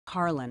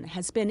Carlin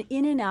has been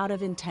in and out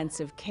of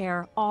intensive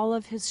care all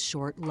of his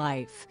short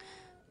life.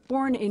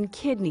 Born in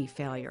kidney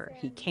failure,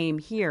 he came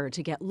here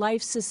to get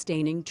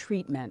life-sustaining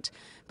treatment.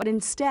 But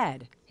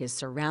instead, his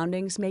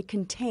surroundings may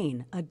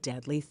contain a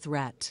deadly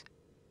threat.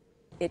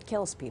 It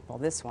kills people,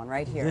 this one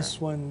right here. This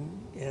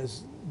one,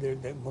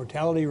 the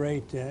mortality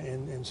rate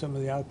in some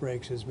of the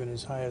outbreaks has been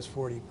as high as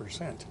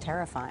 40%.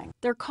 Terrifying.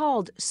 They're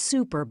called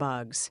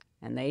superbugs,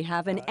 and they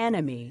have an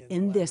enemy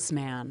in this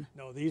man.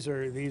 No, these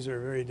are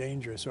very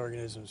dangerous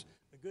organisms.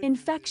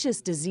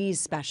 Infectious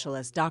disease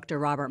specialist Dr.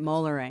 Robert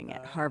Mollering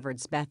at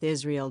Harvard's Beth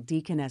Israel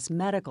Deaconess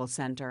Medical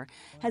Center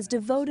has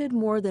devoted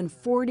more than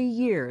 40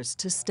 years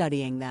to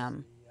studying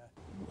them.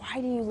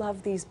 Why do you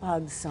love these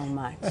bugs so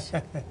much?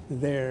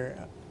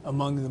 They're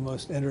among the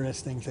most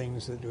interesting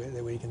things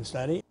that we can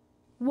study.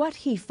 What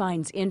he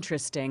finds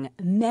interesting,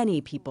 many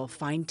people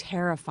find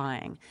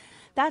terrifying.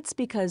 That's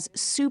because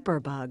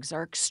superbugs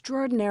are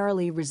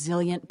extraordinarily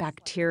resilient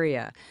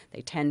bacteria.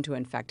 They tend to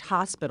infect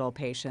hospital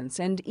patients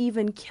and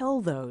even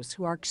kill those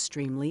who are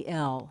extremely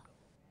ill.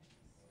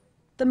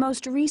 The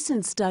most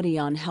recent study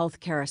on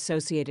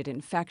healthcare-associated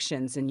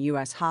infections in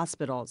U.S.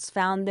 hospitals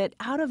found that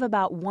out of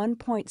about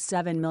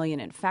 1.7 million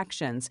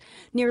infections,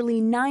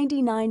 nearly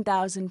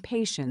 99,000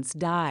 patients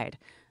died.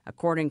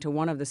 According to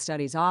one of the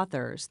study's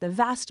authors, the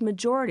vast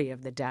majority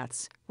of the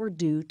deaths were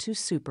due to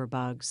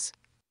superbugs.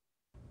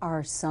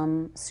 Are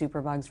some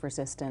superbugs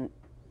resistant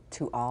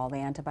to all the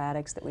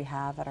antibiotics that we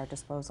have at our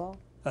disposal?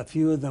 A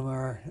few of them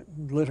are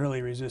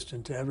literally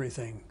resistant to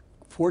everything.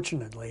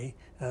 Fortunately,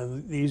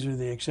 these are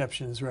the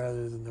exceptions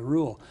rather than the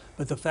rule.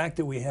 But the fact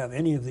that we have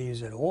any of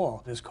these at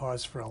all is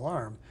cause for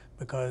alarm,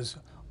 because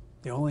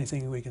the only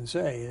thing we can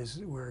say is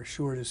we're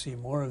sure to see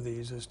more of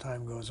these as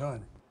time goes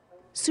on.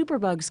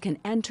 Superbugs can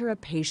enter a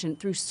patient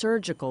through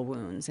surgical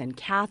wounds and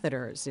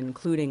catheters,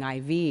 including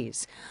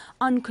IVs.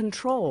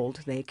 Uncontrolled,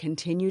 they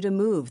continue to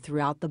move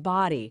throughout the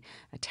body,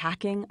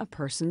 attacking a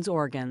person's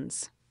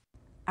organs.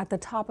 At the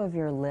top of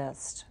your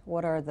list,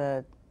 what are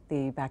the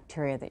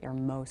bacteria that you're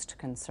most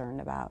concerned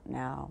about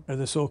now? Are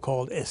the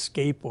so-called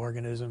escape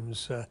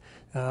organisms,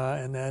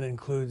 and that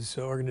includes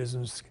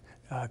organisms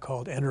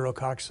called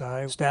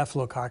Enterococci,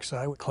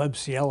 Staphylococci,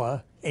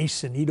 Klebsiella,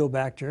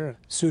 Acinetobacter,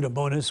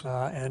 Pseudomonas,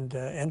 and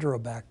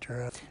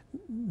Enterobacter.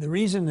 The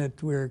reason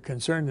that we're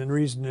concerned and the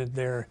reason that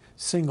they're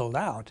singled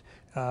out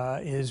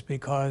is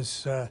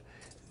because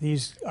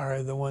these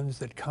are the ones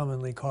that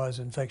commonly cause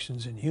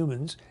infections in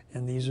humans,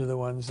 and these are the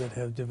ones that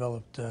have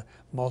developed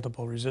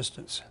multiple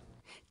resistance.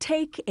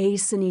 Take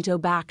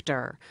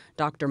Acinetobacter.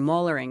 Dr.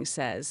 Mollering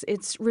says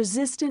it's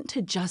resistant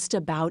to just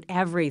about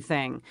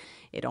everything.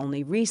 It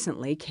only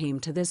recently came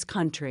to this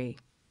country.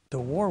 The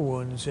war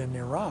wounds in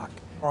Iraq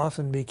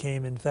often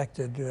became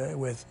infected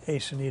with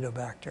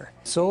Acinetobacter.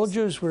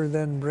 Soldiers were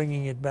then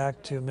bringing it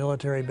back to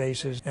military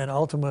bases and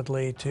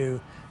ultimately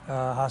to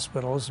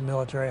hospitals,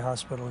 military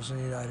hospitals in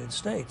the United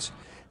States.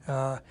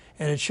 And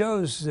it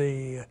shows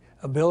the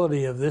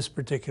ability of this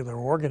particular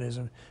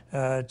organism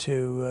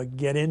to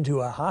get into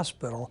a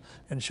hospital,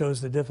 and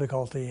shows the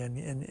difficulty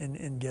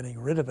in getting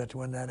rid of it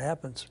when that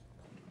happens.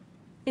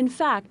 In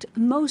fact,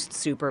 most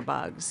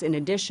superbugs, in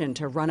addition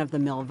to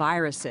run-of-the-mill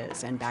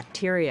viruses and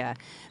bacteria,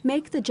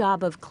 make the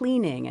job of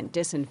cleaning and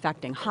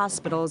disinfecting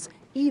hospitals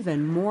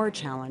even more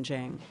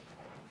challenging.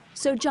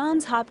 So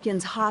Johns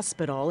Hopkins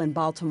Hospital in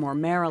Baltimore,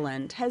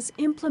 Maryland, has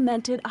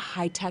implemented a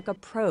high-tech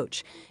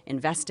approach,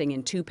 investing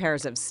in 2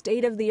 pairs of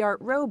state-of-the-art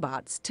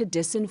robots to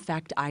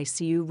disinfect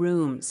ICU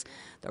rooms.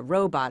 The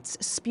robots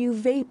spew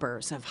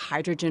vapors of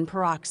hydrogen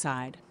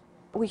peroxide.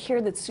 We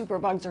hear that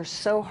superbugs are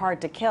so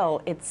hard to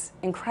kill. It's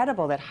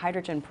incredible that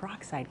hydrogen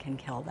peroxide can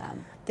kill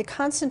them. The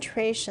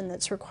concentration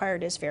that's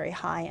required is very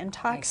high and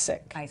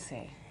toxic. I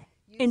see.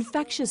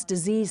 Infectious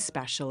disease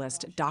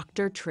specialist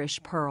Dr.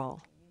 Trish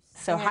Pearl.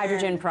 So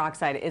hydrogen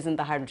peroxide isn't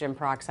the hydrogen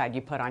peroxide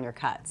you put on your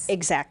cuts?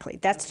 Exactly.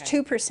 That's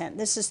 2%.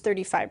 This is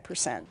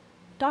 35%.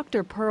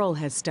 Dr. Pearl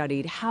has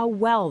studied how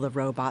well the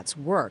robots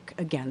work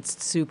against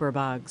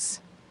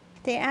superbugs.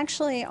 They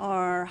actually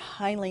are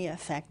highly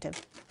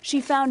effective.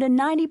 She found a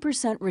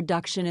 90%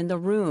 reduction in the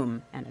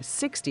room and a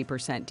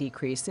 60%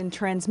 decrease in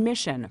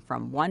transmission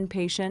from one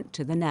patient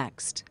to the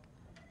next.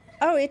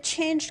 Oh, it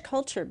changed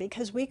culture,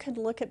 because we could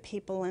look at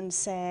people and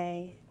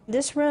say,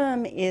 this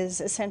room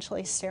is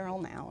essentially sterile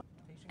now.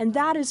 And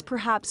that is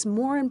perhaps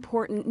more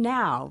important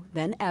now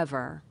than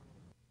ever.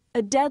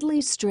 A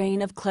deadly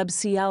strain of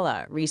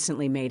Klebsiella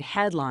recently made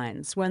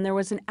headlines when there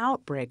was an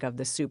outbreak of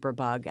the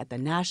superbug at the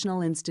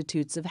National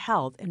Institutes of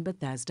Health in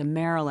Bethesda,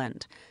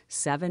 Maryland.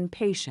 7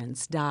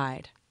 patients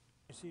died.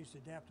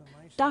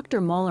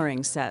 Dr.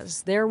 Mollering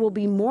says there will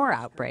be more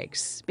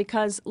outbreaks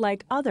because,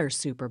 like other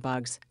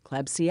superbugs,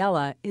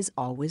 Klebsiella is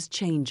always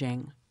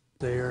changing.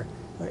 They are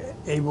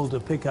able to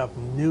pick up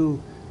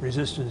new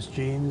resistance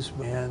genes,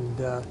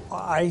 and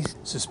I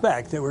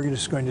suspect that we're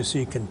just going to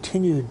see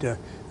continued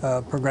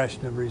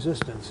progression of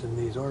resistance in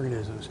these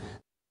organisms.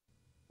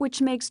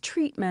 Which makes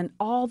treatment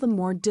all the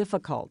more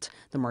difficult.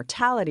 The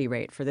mortality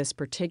rate for this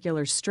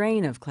particular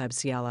strain of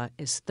Klebsiella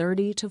is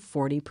 30 to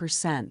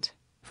 40%.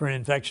 For an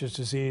infectious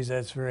disease,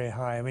 that's very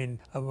high. I mean,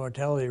 a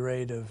mortality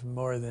rate of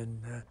more than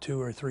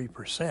 2 or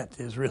 3%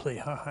 is really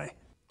high.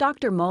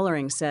 Dr.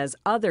 Mollering says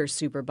other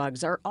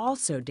superbugs are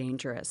also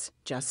dangerous,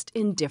 just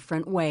in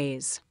different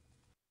ways.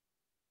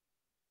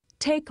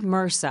 Take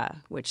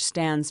MRSA, which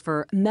stands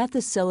for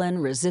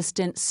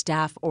methicillin-resistant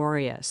Staph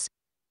aureus.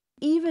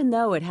 Even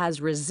though it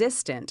has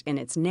resistant in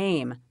its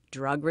name,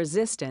 drug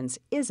resistance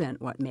isn't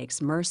what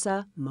makes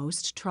MRSA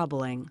most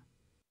troubling.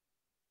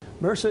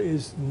 MRSA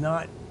is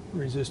not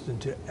resistant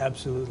to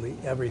absolutely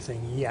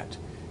everything yet.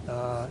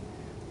 The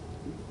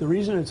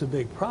reason it's a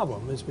big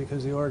problem is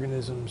because the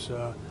organisms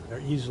are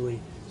easily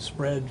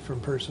spread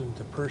from person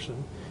to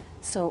person.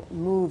 So it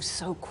moves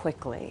so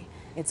quickly,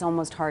 it's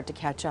almost hard to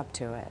catch up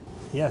to it.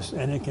 Yes,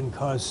 and it can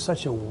cause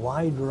such a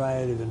wide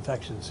variety of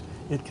infections.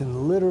 It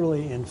can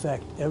literally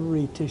infect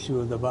every tissue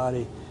of the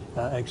body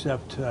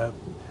except the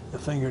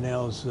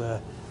fingernails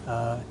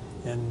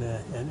and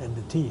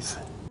the teeth.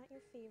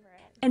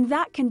 And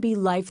that can be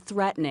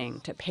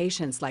life-threatening to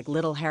patients like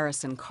little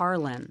Harrison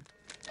Carlin.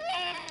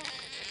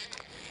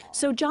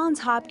 So Johns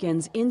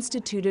Hopkins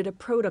instituted a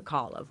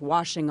protocol of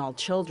washing all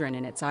children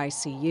in its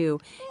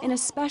ICU in a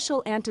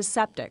special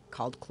antiseptic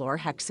called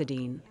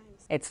chlorhexidine.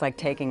 It's like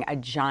taking a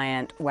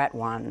giant wet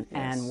one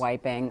and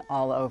wiping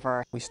all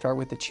over. We start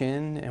with the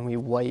chin and we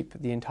wipe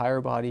the entire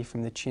body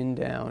from the chin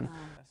down.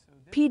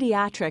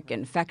 Pediatric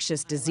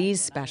infectious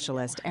disease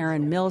specialist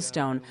Aaron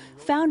Millstone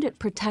found it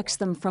protects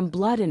them from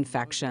blood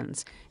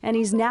infections, and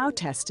he's now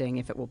testing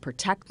if it will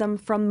protect them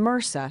from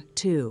MRSA,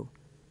 too.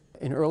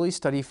 An early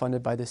study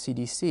funded by the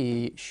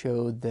CDC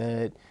showed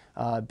that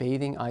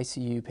bathing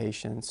ICU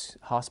patients,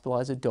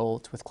 hospitalized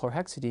adults with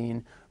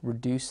chlorhexidine,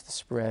 reduced the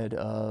spread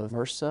of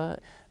MRSA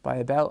by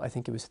about, I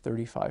think it was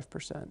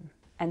 35%.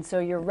 And so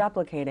you're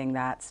replicating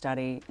that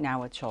study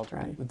now with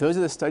children. Right. Those are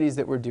the studies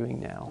that we're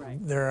doing now. Right.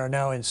 There are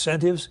now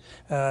incentives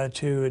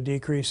to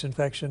decrease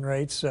infection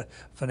rates,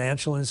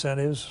 financial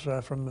incentives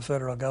from the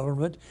federal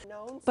government.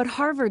 But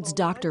Harvard's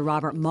Dr.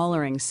 Robert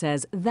Mollering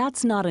says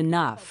that's not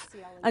enough.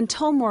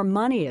 Until more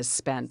money is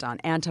spent on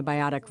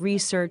antibiotic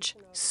research,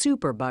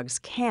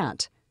 superbugs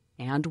can't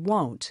and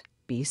won't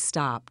be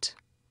stopped.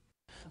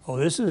 Oh,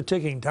 this is a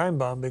ticking time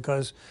bomb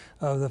because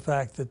of the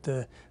fact that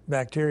the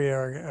bacteria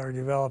are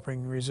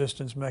developing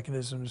resistance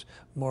mechanisms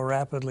more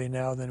rapidly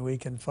now than we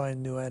can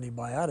find new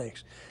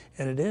antibiotics.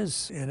 And it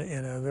is, in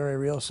a very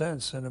real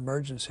sense, an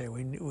emergency.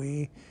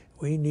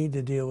 We need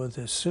to deal with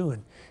this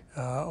soon,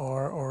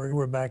 or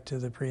we're back to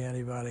the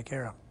pre-antibiotic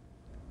era.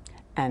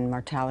 And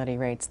mortality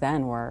rates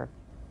then were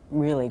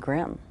really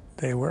grim.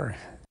 They were.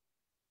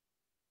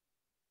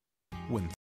 When